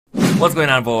What's going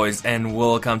on, boys, and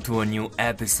welcome to a new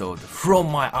episode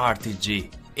from my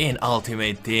RTG in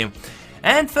Ultimate Team.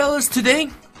 And fellas, today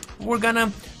we're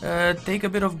gonna take a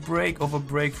bit of a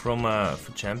break from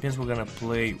Champions. We're gonna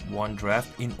play one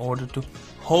draft in order to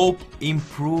hope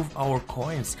improve our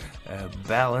coins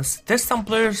balance, test some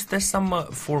players, test some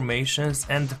formations,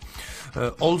 and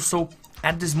also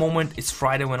at this moment it's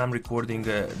Friday when I'm recording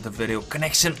the video.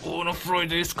 Connection on a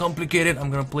Friday is complicated.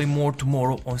 I'm gonna play more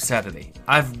tomorrow on Saturday.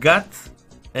 I've got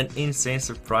an insane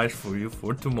surprise for you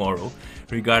for tomorrow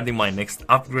regarding my next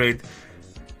upgrade.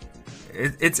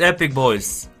 It's epic,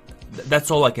 boys. That's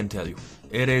all I can tell you.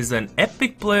 It is an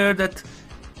epic player, that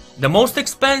the most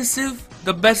expensive,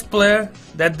 the best player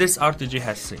that this RTG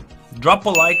has seen. Drop a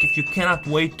like if you cannot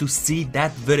wait to see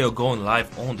that video going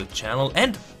live on the channel.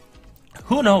 And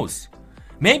who knows,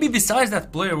 maybe besides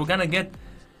that player we're gonna get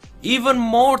even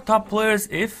more top players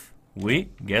if we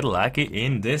get lucky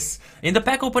in the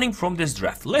pack opening from this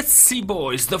draft. Let's see,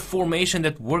 boys, the formation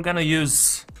that we're gonna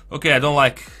use. Okay, I don't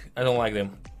like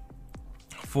them.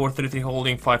 4-3-3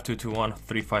 holding, 5-2-2-1,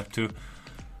 3-5-2.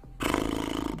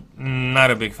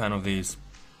 Not a big fan of these.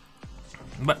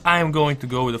 But I am going to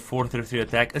go with a 4-3-3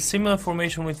 attack, a similar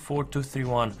formation with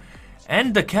 4-2-3-1.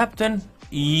 And the captain,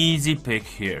 easy pick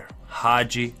here.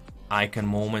 Haji, icon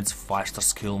moments, 5-star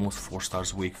skill moves, 4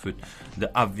 stars weak foot.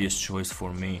 The obvious choice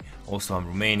for me. Also, I'm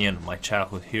Romanian, my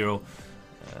childhood hero.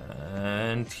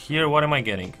 And here, what am I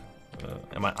getting?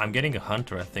 I'm getting a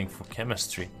hunter, I think, for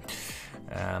chemistry.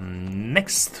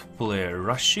 Next player,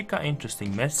 Rashika,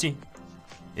 interesting. Messi.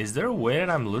 Is there a way that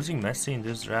I'm losing Messi in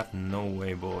this draft? No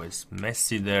way, boys.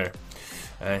 Messi there.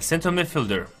 Central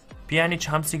midfielder, Pjanic,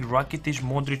 Hamsik, Rakitic,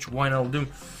 Modric, Wijnaldum.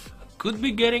 Could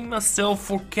be getting myself,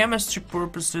 for chemistry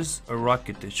purposes, a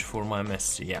Rakitic for my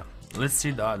Messi. Yeah, let's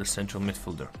see the other central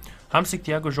midfielder. Hamsik,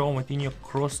 Thiago, João, Moutinho,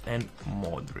 Kroos, and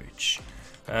Modric.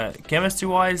 Chemistry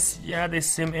wise, yeah, they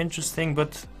seem interesting,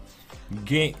 but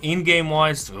in-game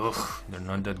wise, they're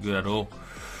not that good at all.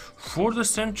 For the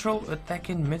central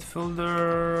attacking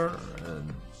midfielder,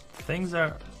 things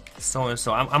are so and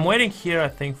so. I'm waiting here, I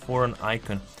think, for an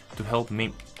icon to help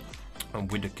me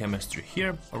with the chemistry.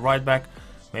 Here, a right back,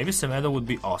 maybe Semedo would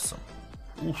be awesome.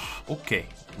 Oof, okay,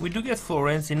 we do get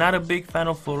Florenzi. Not a big fan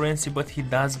of Florenzi, but he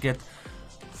does get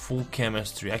full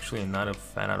chemistry. Actually, not a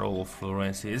fan at all of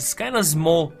Florenzi. It's kind of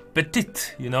small,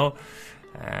 petite, you know,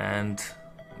 and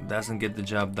doesn't get the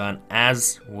job done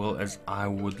as well as I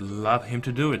would love him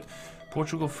to do it.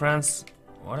 Portugal, France,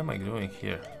 what am I doing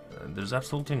here? There's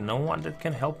absolutely no one that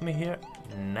can help me here.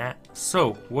 Nah.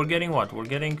 So we're getting what? We're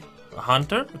getting a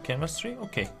hunter, a chemistry.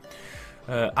 Okay.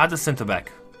 Other center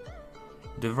back,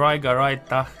 De Vrij, Garay,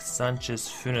 Tah, Sanchez,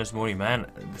 Funes Mori. Man,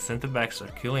 the center backs are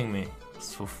killing me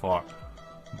so far.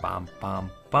 Bam, bam,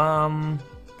 bam.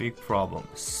 Big problem.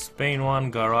 Spain 1,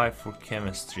 Garay for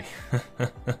chemistry.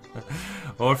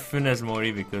 Or Funes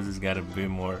Mori, because it's got a bit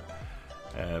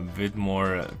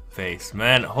more pace.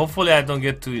 Man, hopefully I don't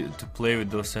get to play with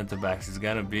those center backs. It's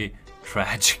gonna be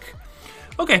tragic.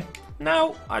 Okay,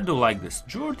 now I do like this.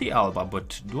 Jordi Alba,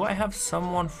 but do I have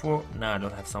someone for... Nah, I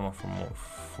don't have someone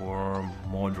for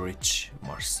Modric,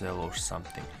 Marcelo or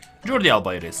something. Jordi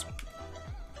Alba it is.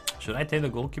 Should I take the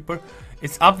goalkeeper?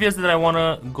 It's obvious that I want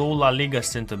to go La Liga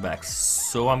center backs,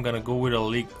 so I'm gonna go with a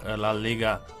La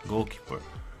Liga goalkeeper.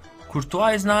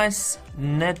 Courtois is nice.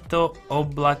 Neto,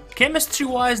 Oblak. Chemistry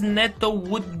wise, Neto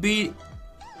would be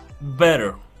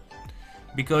better,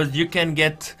 because you can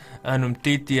get an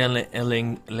Umtiti and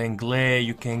Lenglet,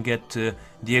 you can get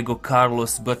Diego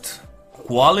Carlos, but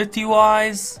quality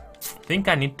wise, I think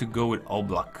I need to go with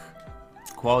Oblak.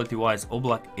 Quality wise,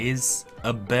 Oblak is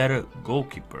a better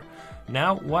goalkeeper.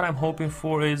 Now what I'm hoping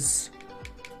for is,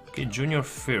 okay, Junior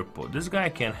Firpo. This guy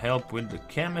can help with the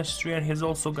chemistry, and he's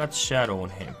also got shadow on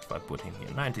him if I put him here.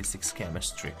 96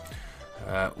 chemistry.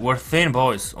 We're thin,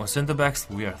 boys. On center backs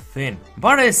we are thin.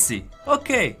 Baresi,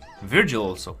 okay. Virgil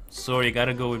also. Sorry,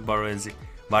 gotta go with Baresi,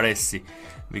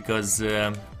 because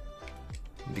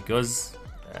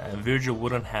Virgil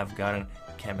wouldn't have gotten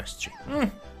chemistry.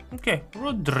 Okay,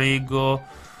 Rodrigo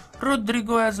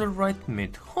as a right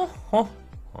mid.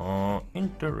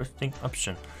 Interesting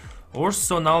option. Or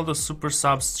Sonaldo super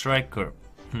sub striker.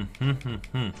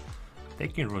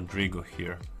 Taking Rodrigo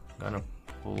here. Gonna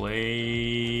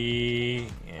play.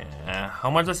 Yeah. How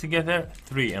much does he get there?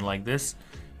 3, and like this,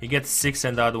 he gets 6,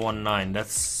 and the other one 9.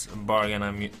 That's a bargain.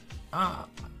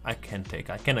 I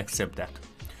can accept that.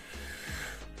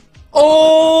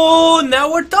 Oh,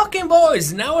 now we're talking,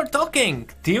 boys. Now we're talking.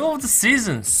 Team of the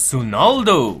season,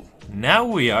 Sonaldo. Now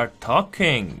we are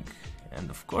talking. And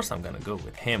of course I'm gonna go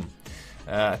with him.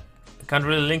 Can't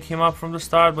really link him up from the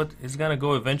start, but he's gonna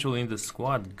go eventually in the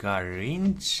squad.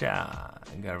 Garincha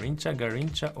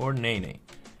or Nene.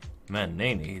 Man,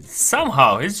 Nene,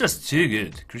 somehow, he's just too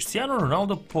good. Cristiano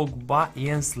Ronaldo, Pogba,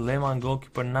 Jens Lehmann,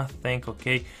 goalkeeper, nothing,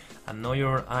 okay. I know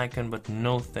you're an icon, but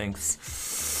no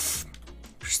thanks.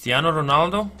 Cristiano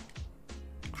Ronaldo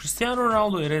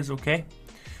it is, okay.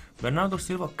 Bernardo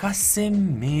Silva,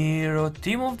 Casemiro,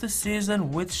 team of the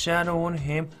season with shadow on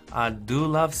him. I do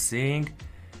love seeing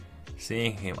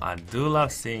him. I do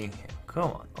love seeing him.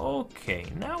 Come on. Okay,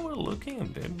 now we're looking a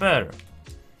bit better.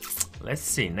 Let's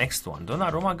see, next one.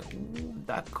 Donnarumma,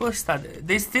 Da Costa.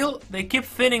 They keep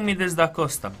feeding me this Da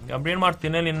Costa. Gabriel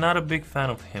Martinelli, not a big fan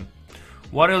of him.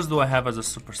 What else do I have as a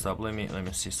super sub? Let me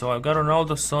see. So I've got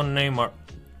Ronaldo, Son, Neymar.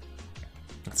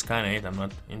 That's kind of it. I'm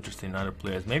not interested in other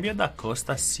players. Maybe a Da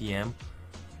Costa CM.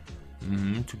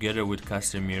 Together with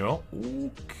Casemiro.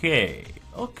 Okay.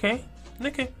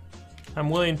 I'm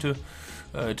willing to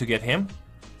get him.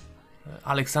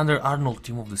 Alexander Arnold,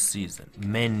 team of the season.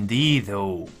 Mendy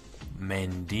though.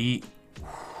 Mendy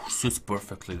suits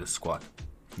perfectly the squad.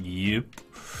 Yep,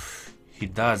 he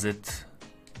does it.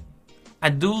 I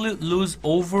do lose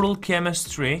overall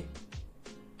chemistry,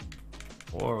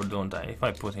 or don't I? If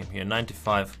I put him here,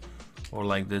 95, or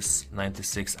like this,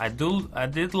 96. I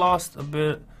did lost a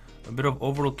bit of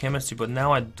overall chemistry, but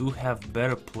now I do have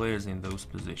better players in those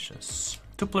positions.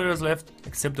 2 players left,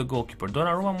 except the goalkeeper.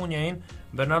 Donnarumma, Muniain,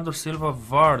 Bernardo Silva,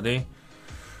 Vardy.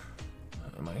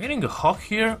 Am I getting a hawk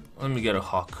here? Let me get a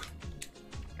hawk.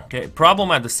 Okay,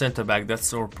 problem at the center back,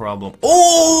 that's our problem.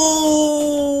 Oh,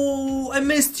 I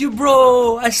missed you,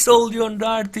 bro. I sold you on the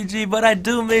RTG, but I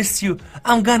do miss you.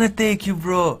 I'm gonna take you,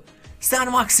 bro.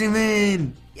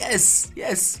 Saint-Maximin.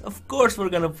 Yes, of course we're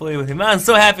gonna play with him. I'm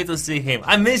so happy to see him.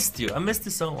 I missed you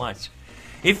so much.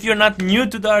 If you're not new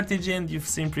to the RTG and you've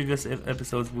seen previous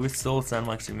episodes, we sold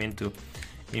Saint-Maximin to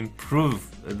improve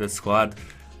the squad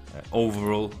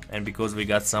overall, and because we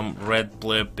got some red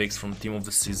player picks from team of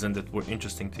the season that were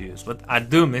interesting to use. But I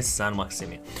do miss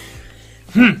Saint-Maximin.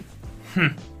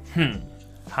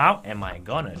 How am I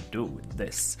gonna do with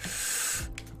this?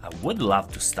 I would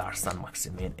love to start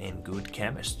Saint-Maximin in good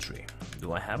chemistry.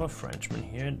 Do I have a Frenchman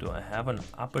here? Do I have an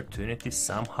opportunity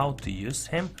somehow to use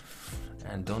him?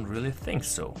 And don't really think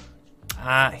so.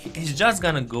 He's just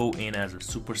gonna go in as a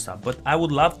super sub, but I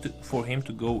would love for him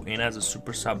to go in as a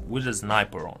super sub with a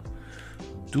sniper on.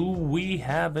 Do we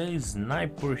have a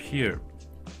sniper here?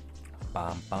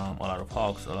 A lot of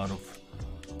hawks, a lot of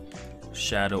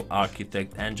shadow,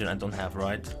 architect, engine. I don't have,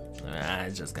 right?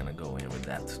 I'm just gonna go in with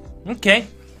that. Okay.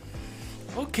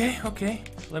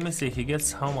 Let me see. He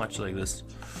gets how much like this?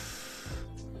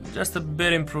 Just a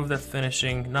bit improved at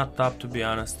finishing. Not top, to be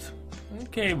honest.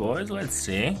 Okay, boys. Let's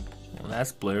see.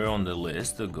 Last player on the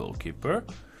list, the goalkeeper.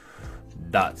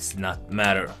 Does not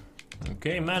matter.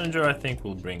 Okay, manager I think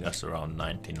will bring us around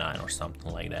 99 or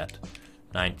something like that.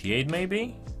 98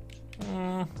 maybe?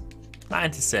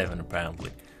 97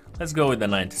 apparently. Let's go with the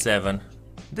 97.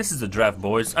 This is the draft,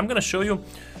 boys. I'm gonna show you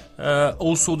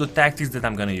also the tactics that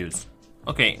I'm gonna use.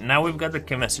 Okay, now we've got the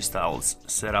chemistry styles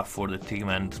set up for the team,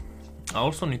 and I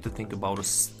also need to think about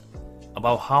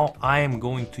how I am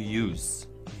going to use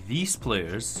these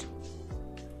players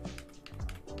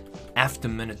after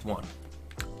minute 1.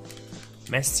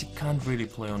 Messi can't really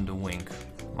play on the wing.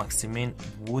 Maximin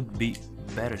would be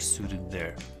better suited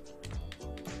there.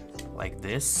 Like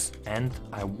this, and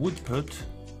I would put,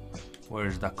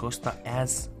 where's Da Costa,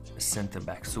 as a center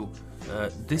back. So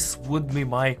this would be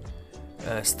my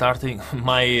starting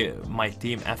my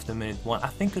team after minute 1. I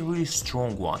think a really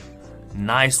strong one.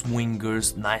 Nice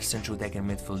wingers, nice central attacking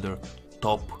midfielder,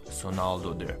 top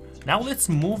Ronaldo there. Now let's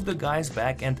move the guys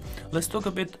back and let's talk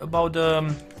a bit about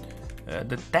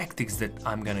the tactics that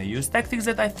I'm gonna use. Tactics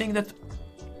that I think that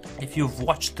if you've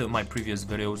watched my previous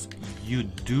videos, you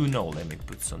do know. Let me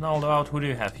put Ronaldo out. Who do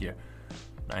you have here?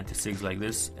 96 like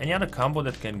this. Any other combo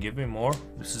that can give me more?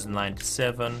 This is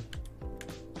 97.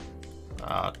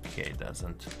 Okay,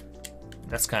 doesn't.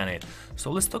 That's kind of it. So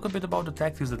let's talk a bit about the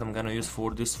tactics that I'm gonna use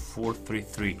for this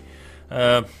 4-3-3.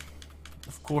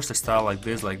 Of course, a style like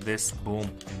this, boom,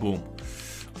 boom.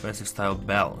 Offensive style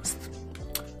balanced.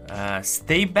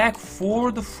 Stay back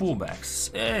for the fullbacks.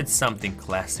 It's something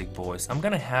classic, boys. I'm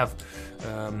gonna have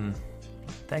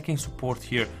attacking support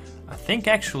here. I think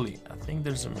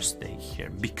there's a mistake here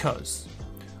because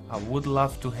I would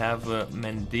love to have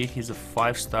Mendy. He's a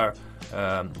 5-star,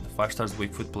 5 stars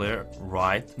weak foot player,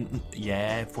 right?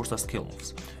 Yeah, 4-star skill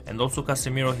moves. And also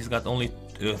Casemiro, he's got only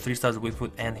 3 stars weak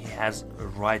foot, and he has a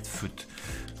right foot,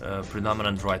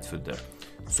 predominant right foot there.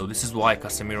 So this is why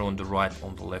Casemiro on the right,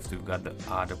 on the left we've got the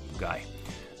other guy.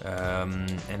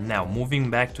 And now moving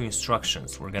back to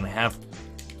instructions, we're gonna have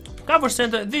cover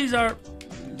center. These are,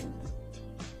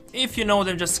 if you know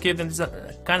them, just skip them. These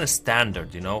are kind of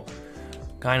standard, you know,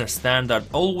 kind of standard.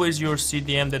 Always your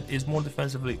CDM that is more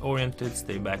defensively oriented,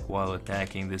 stay back while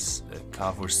attacking. This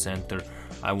cover center,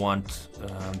 I want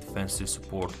defensive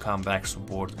support, comeback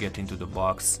support, get into the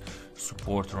box,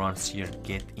 support runs here,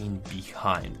 get in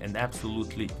behind, and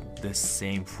absolutely the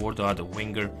same for the other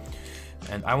winger.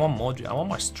 And I want Modric, I want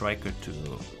my striker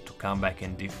to come back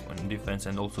in defense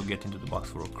and also get into the box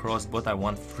for a cross, but I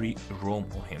want free roam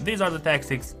on him. These are the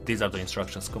tactics, these are the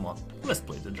instructions. Come on, let's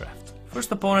play the draft.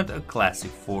 First opponent, a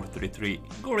classic 4-3-3.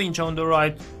 Gorincha on the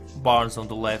right, Barnes on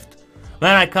the left.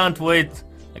 Man, I can't wait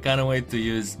to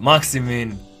use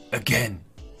Maximin again.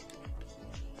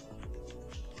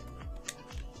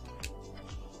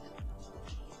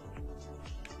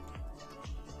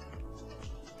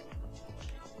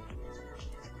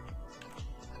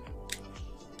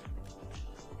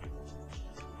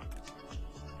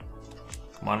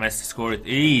 Come on, Messi, score it.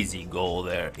 Easy goal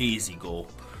there, easy goal.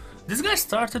 This guy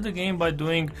started the game by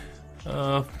doing,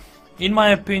 in my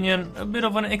opinion, a bit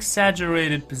of an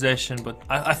exaggerated possession, but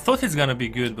I thought he's gonna be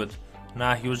good, but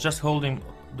nah, he was just holding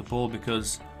the ball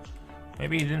because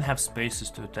maybe he didn't have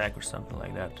spaces to attack or something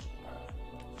like that.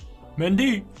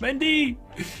 Mendy! Mendy!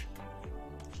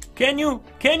 Can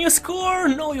you score?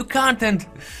 No, you can't. And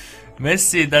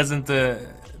Messi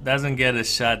doesn't get a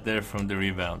shot there from the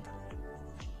rebound.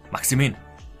 Maximin,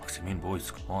 boys,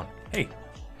 come on. Hey,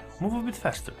 move a bit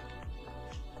faster.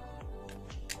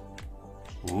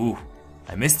 Ooh,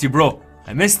 I missed you, bro.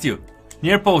 I missed you.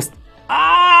 Near post.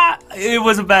 Ah, it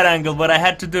was a bad angle, but I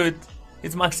had to do it.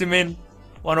 It's Maximin,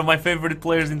 one of my favorite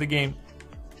players in the game.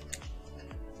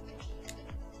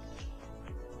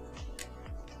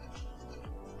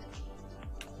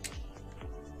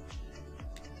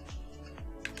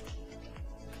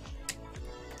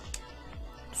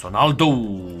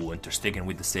 Ronaldo, Ter Stegen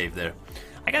with the save there.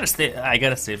 I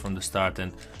gotta say from the start,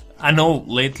 and I know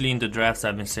lately in the drafts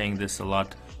I've been saying this a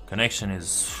lot. Connection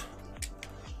is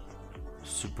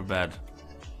super bad.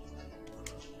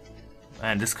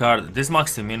 And this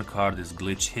Maximin card is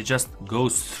glitch. He just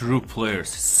goes through players.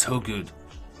 It's so good.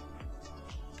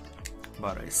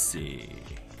 But I see.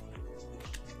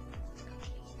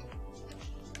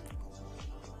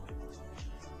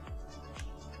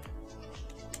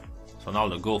 So now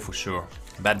the goal for sure.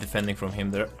 Bad defending from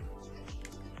him there.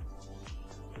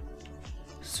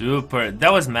 Super.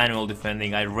 That was manual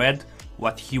defending. I read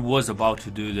what he was about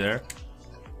to do there.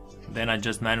 Then I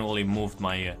just manually moved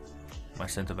my my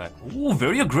center back. Ooh,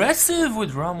 very aggressive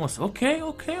with Ramos. Okay,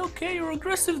 you're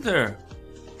aggressive there.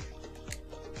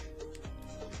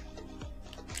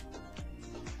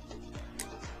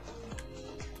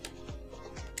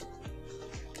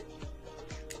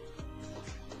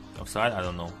 Offside? I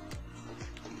don't know.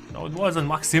 No, it wasn't.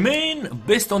 Maximin,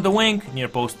 best on the wing, near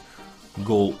post,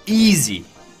 goal, easy.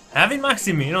 Having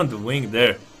Maximin on the wing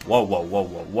there.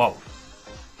 Wow.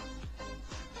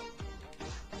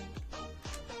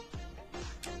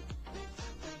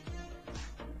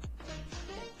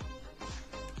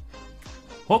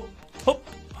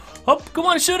 Hop, come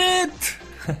on, shoot it!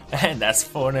 And that's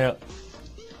 4-0.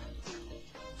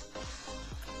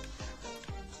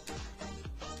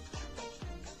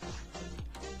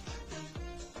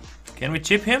 Can we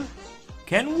chip him?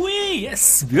 Can we?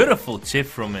 Yes, beautiful chip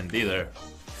from Mendy there.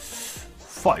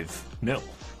 5-0.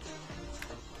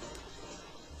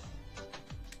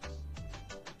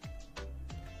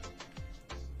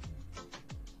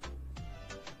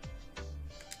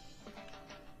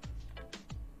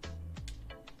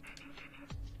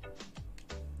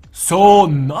 So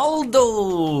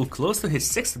Ronaldo, close to his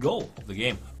 6th goal of the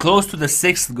game. Close to the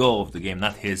 6th goal of the game,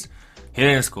 not his. He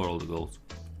didn't score all the goals.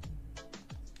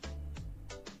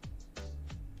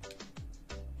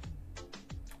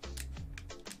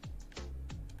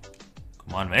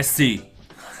 Come on, Messi.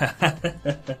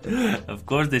 Of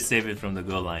course they save it from the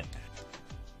goal line.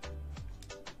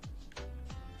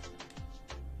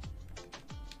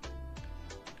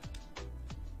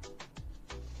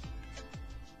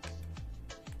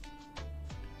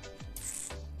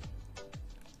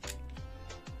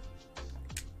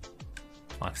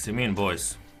 Maximin,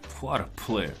 boys. What a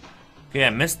player. Okay, I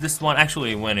missed this one. Actually,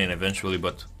 he went in eventually,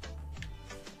 but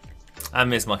I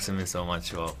miss Maximin so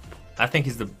much. Well, I think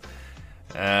he's the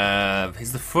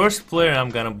first player I'm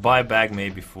gonna buy back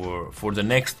maybe for the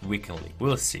next weekend league.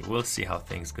 We'll see how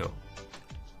things go.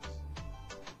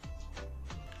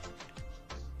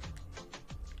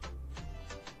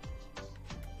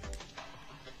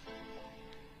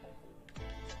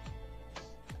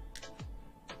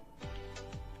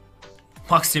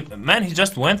 Man, he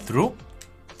just went through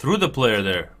the player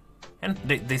there, and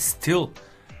they still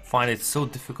find it so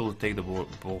difficult to take the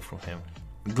ball from him.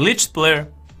 Glitched player.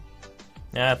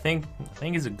 Yeah, I think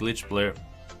he's a glitched player.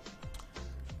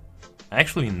 I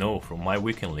actually know from my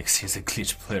weekend leagues he's a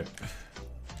glitched player.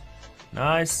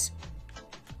 Nice.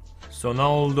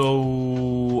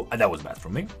 Ronaldo. That was bad for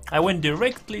me. I went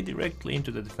directly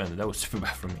into the defender. That was super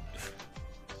bad for me.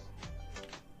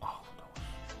 Oh, that was...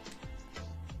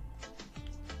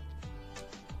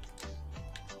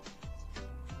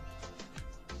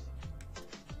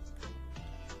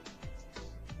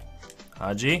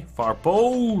 Haji, far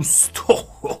post.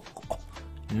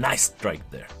 Nice strike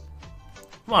there.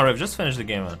 Come on, Rev, just finish the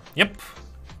game, man. Yep.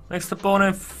 Next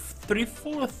opponent,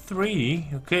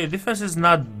 3-4-3. Okay, defense is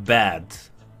not bad,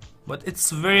 but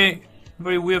it's very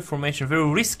weird formation, very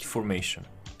risky formation.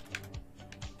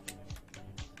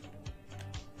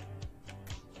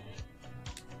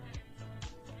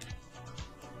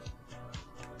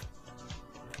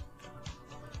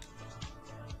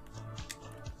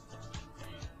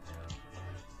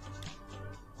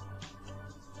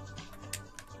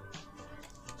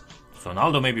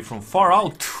 Ronaldo maybe from far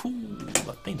out. Ooh,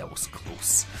 I think that was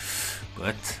close,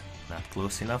 but not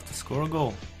close enough to score a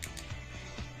goal.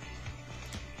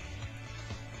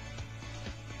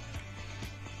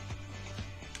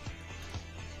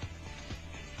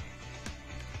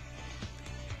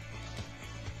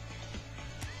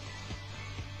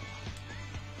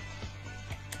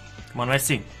 Come on,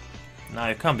 Messi. Nah,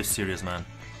 you can't be serious, man.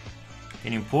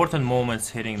 In important moments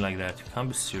hitting like that, you can't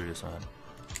be serious, man.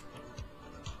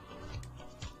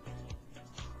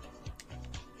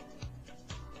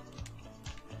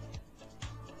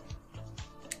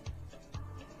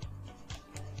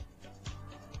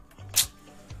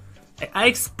 I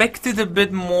expected a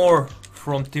bit more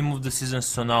from Team of the Season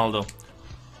Ronaldo.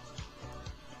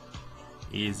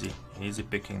 Easy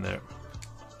picking there.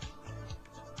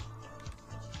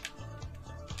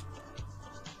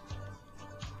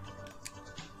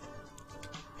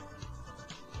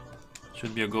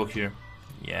 Should be a goal here.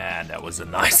 Yeah, that was a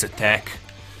nice attack.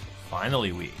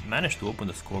 Finally, we managed to open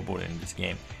the scoreboard in this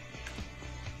game.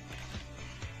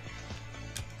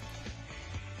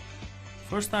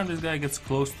 First time this guy gets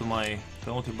close to my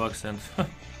penalty box, and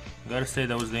gotta say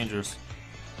that was dangerous.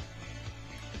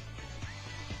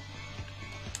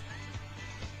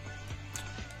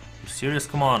 You serious?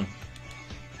 Come on.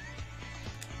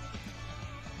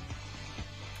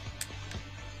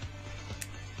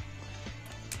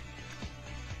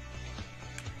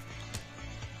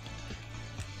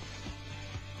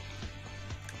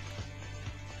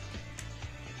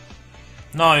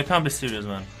 No, you can't be serious,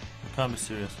 man. You can't be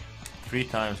serious. 3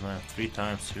 times, man. 3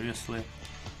 times, seriously?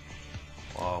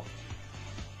 Wow.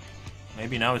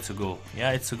 Maybe now it's a goal.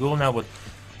 Yeah, it's a goal now, but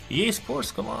EA Sports,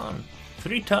 come on.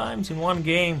 3 times in one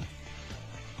game.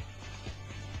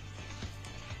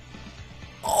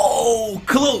 Oh,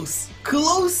 close!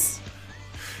 Close!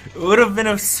 It would have been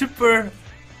a super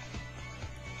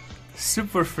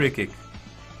free kick.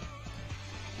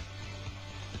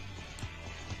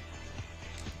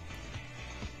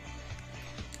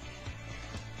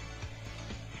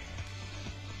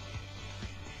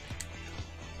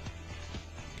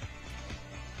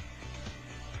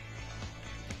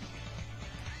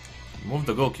 Moved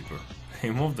the goalkeeper. He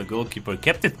moved the goalkeeper,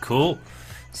 kept it cool,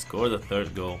 scored the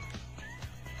 3rd goal.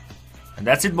 And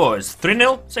that's it, boys.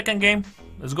 3-0, second game.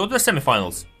 Let's go to the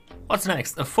semifinals. What's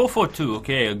next? A 4-4-2.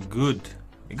 Okay, a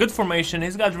good formation.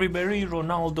 He's got Ribéry,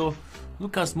 Ronaldo,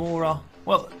 Lucas Moura.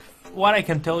 Well, what I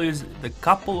can tell you is the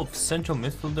couple of central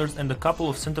midfielders and the couple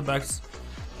of center backs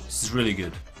is really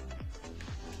good.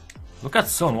 Look at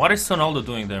Son. What is Ronaldo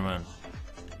doing there, man?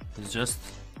 He's just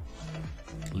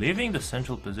leaving the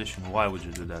central position. Why would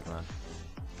you do that, man?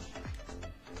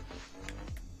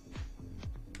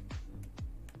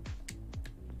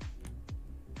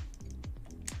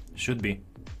 Should be.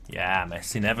 Yeah,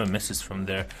 Messi never misses from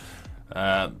there.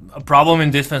 A problem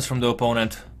in defense from the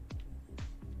opponent.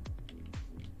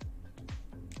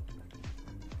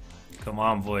 Come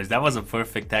on, boys. That was a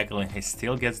perfect tackle, and he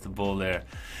still gets the ball there.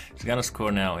 He's gonna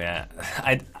score now, yeah.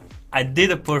 I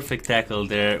did a perfect tackle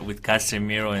there with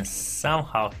Casemiro, and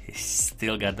somehow he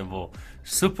still got the ball.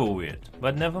 Super weird,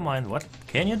 but never mind. What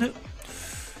can you do?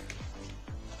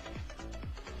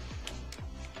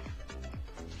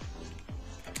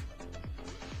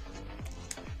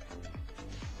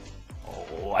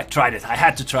 Oh, I tried it. I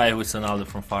had to try it with Ronaldo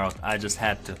from far out. I just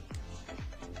had to.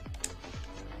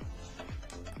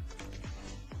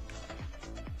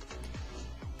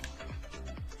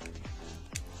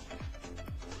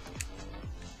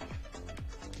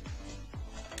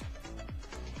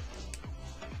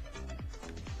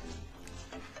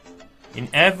 In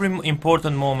every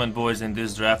important moment, boys, in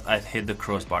this draft, I've hit the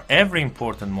crossbar. Every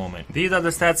important moment. These are the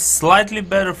stats slightly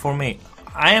better for me.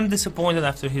 I am disappointed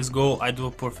after his goal. I do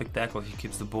a perfect tackle, he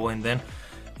keeps the ball, and then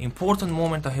important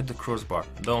moment I hit the crossbar.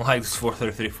 Don't like this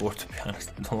 4-3-3-4, to be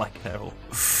honest. Don't like it at all.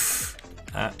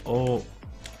 Oh,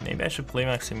 maybe I should play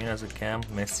Maximin as a cam.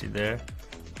 Messi there.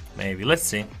 Maybe. Let's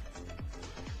see.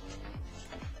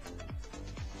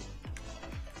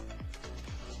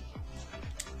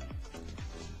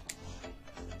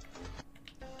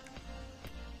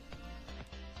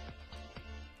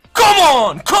 Come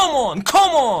on! Come on!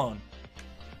 Come on!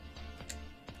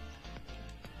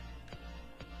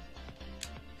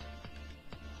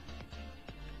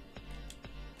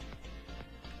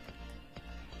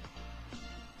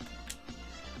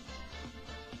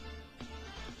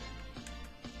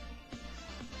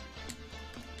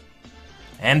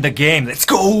 And the game, let's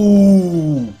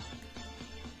go!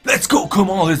 Let's go, come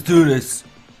on, let's do this!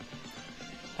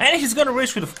 And he's gonna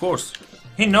reach with, of course.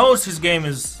 He knows his game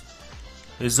is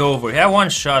over. Yeah, one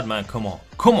shot, man, come on.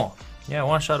 Come on! Yeah,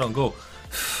 one shot on goal.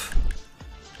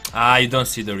 You don't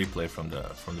see the replay from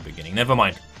the beginning. Never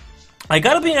mind. I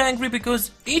gotta be angry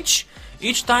because each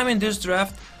time in this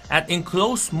draft, in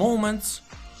close moments,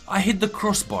 I hit the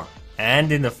crossbar.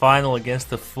 And in the final against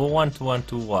the full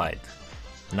 1-2-1-2 wide.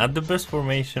 Not the best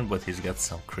formation, but he's got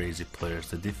some crazy players.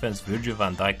 The defense, Virgil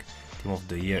van Dijk, Team of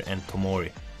the Year, and Tomori.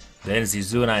 Then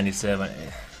Zizou 97.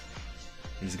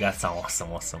 He's got some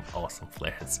awesome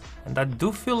players. And I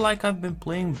do feel like I've been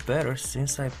playing better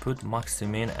since I put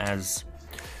Maximin as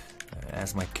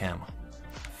my cam.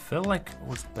 Feel like it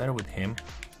was better with him.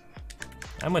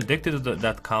 I'm addicted to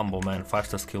that combo, man.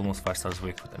 5-star skill moves, 5 stars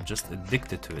weak foot. I'm just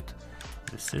addicted to it.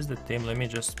 This is the team. Let me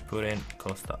just put in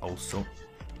Costa also.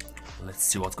 Let's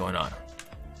see what's going on.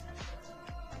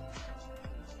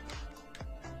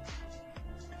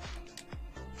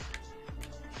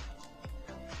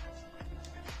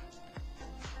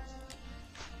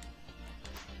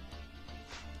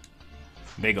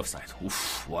 Big offside.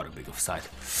 Oof, what a big offside.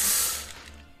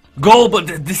 Goal, but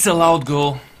the disallowed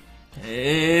goal.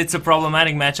 It's a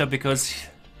problematic matchup because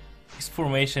his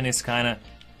formation is kind of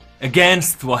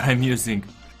against what I'm using.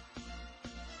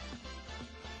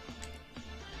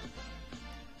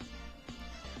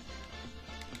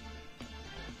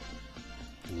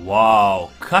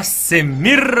 Wow,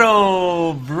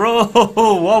 Casemiro, bro,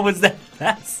 what was that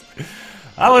pass?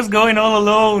 I was going all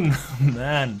alone,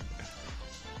 man.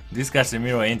 This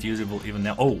Casemiro ain't usable even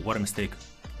now. Oh, what a mistake.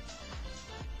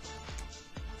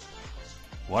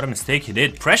 What a mistake he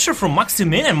did. Pressure from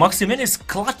Maximin, and Maximin is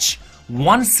clutch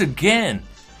once again.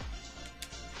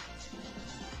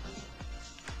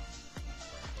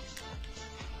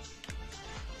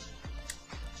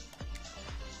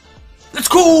 Let's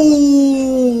go!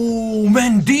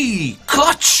 Mendy!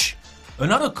 Clutch!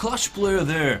 Another clutch player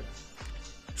there.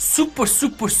 Super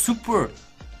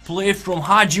play from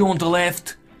Haji on the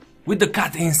left. With the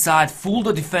cut inside. Fool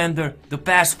the defender. The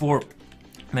pass for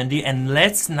Mendy. And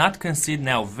let's not concede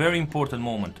now. Very important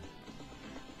moment.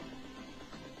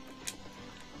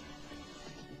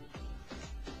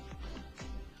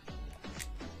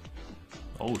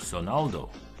 Oh, Sonaldo.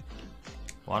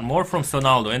 One more from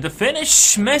Sonaldo, and the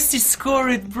finish! Messi, score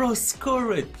it, bro,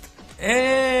 score it!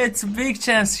 It's a big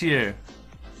chance here.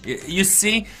 You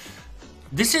see,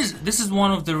 this is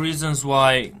one of the reasons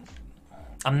why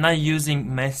I'm not using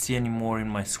Messi anymore in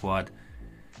my squad.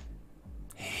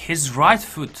 His right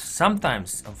foot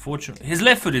sometimes, unfortunately, his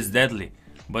left foot is deadly,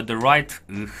 but the right,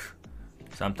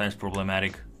 sometimes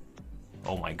problematic.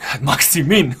 Oh my God,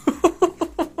 Maximin!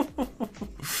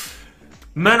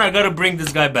 Man, I gotta bring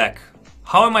this guy back.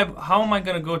 How am I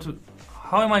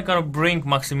gonna bring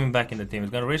Maximin back in the team? Is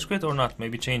gonna rage quit or not?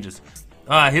 Maybe changes.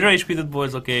 He rage quitted,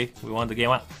 boys. Okay, we won the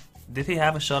game. Did he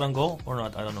have a shot on goal or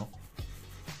not? I don't know.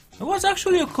 It was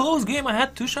actually a close game. I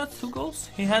had 2 shots, 2 goals.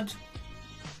 He had.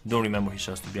 Don't remember his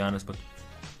shots, to be honest, but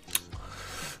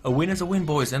a win is a win,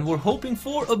 boys, and we're hoping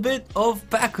for a bit of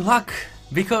back luck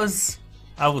because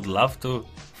I would love to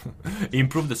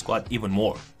improve the squad even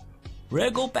more.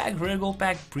 Rare gold pack,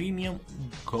 premium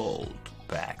gold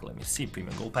pack. Let me see,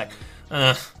 premium gold pack.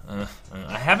 I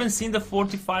haven't seen the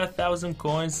 45,000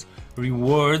 coins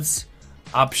rewards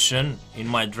option in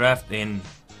my draft in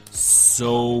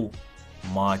so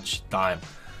much time.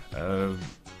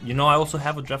 You know, I also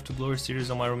have a Draft to Glory series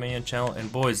on my Romanian channel,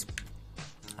 and boys,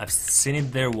 I've seen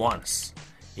it there once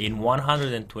in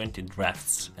 120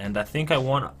 drafts, and I think I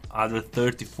won other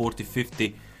 30, 40,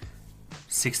 50,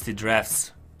 60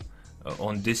 drafts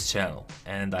on this channel,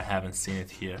 and I haven't seen it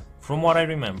here from what I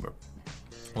remember.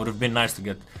 Would have been nice to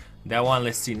get That one,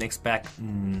 let's see, next pack,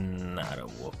 not a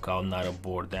walkout, not a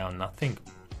board down, nothing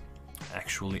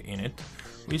actually in it.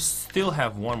 We still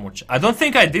have one more I don't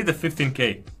think I did the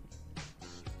 15k.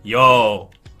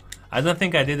 Yo, I don't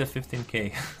think I did the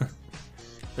 15k.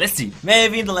 Let's see,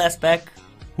 maybe in the last pack,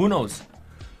 who knows?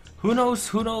 Who knows,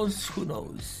 who knows, who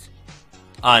knows?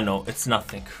 I know, it's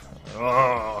nothing.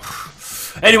 Ugh.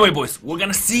 Anyway, boys, we're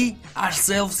gonna see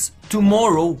ourselves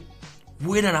tomorrow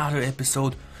with another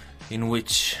episode in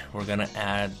which we're gonna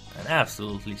add an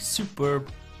absolutely superb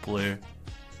player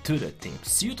to the team.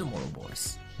 See you tomorrow,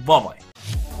 boys. Bye bye.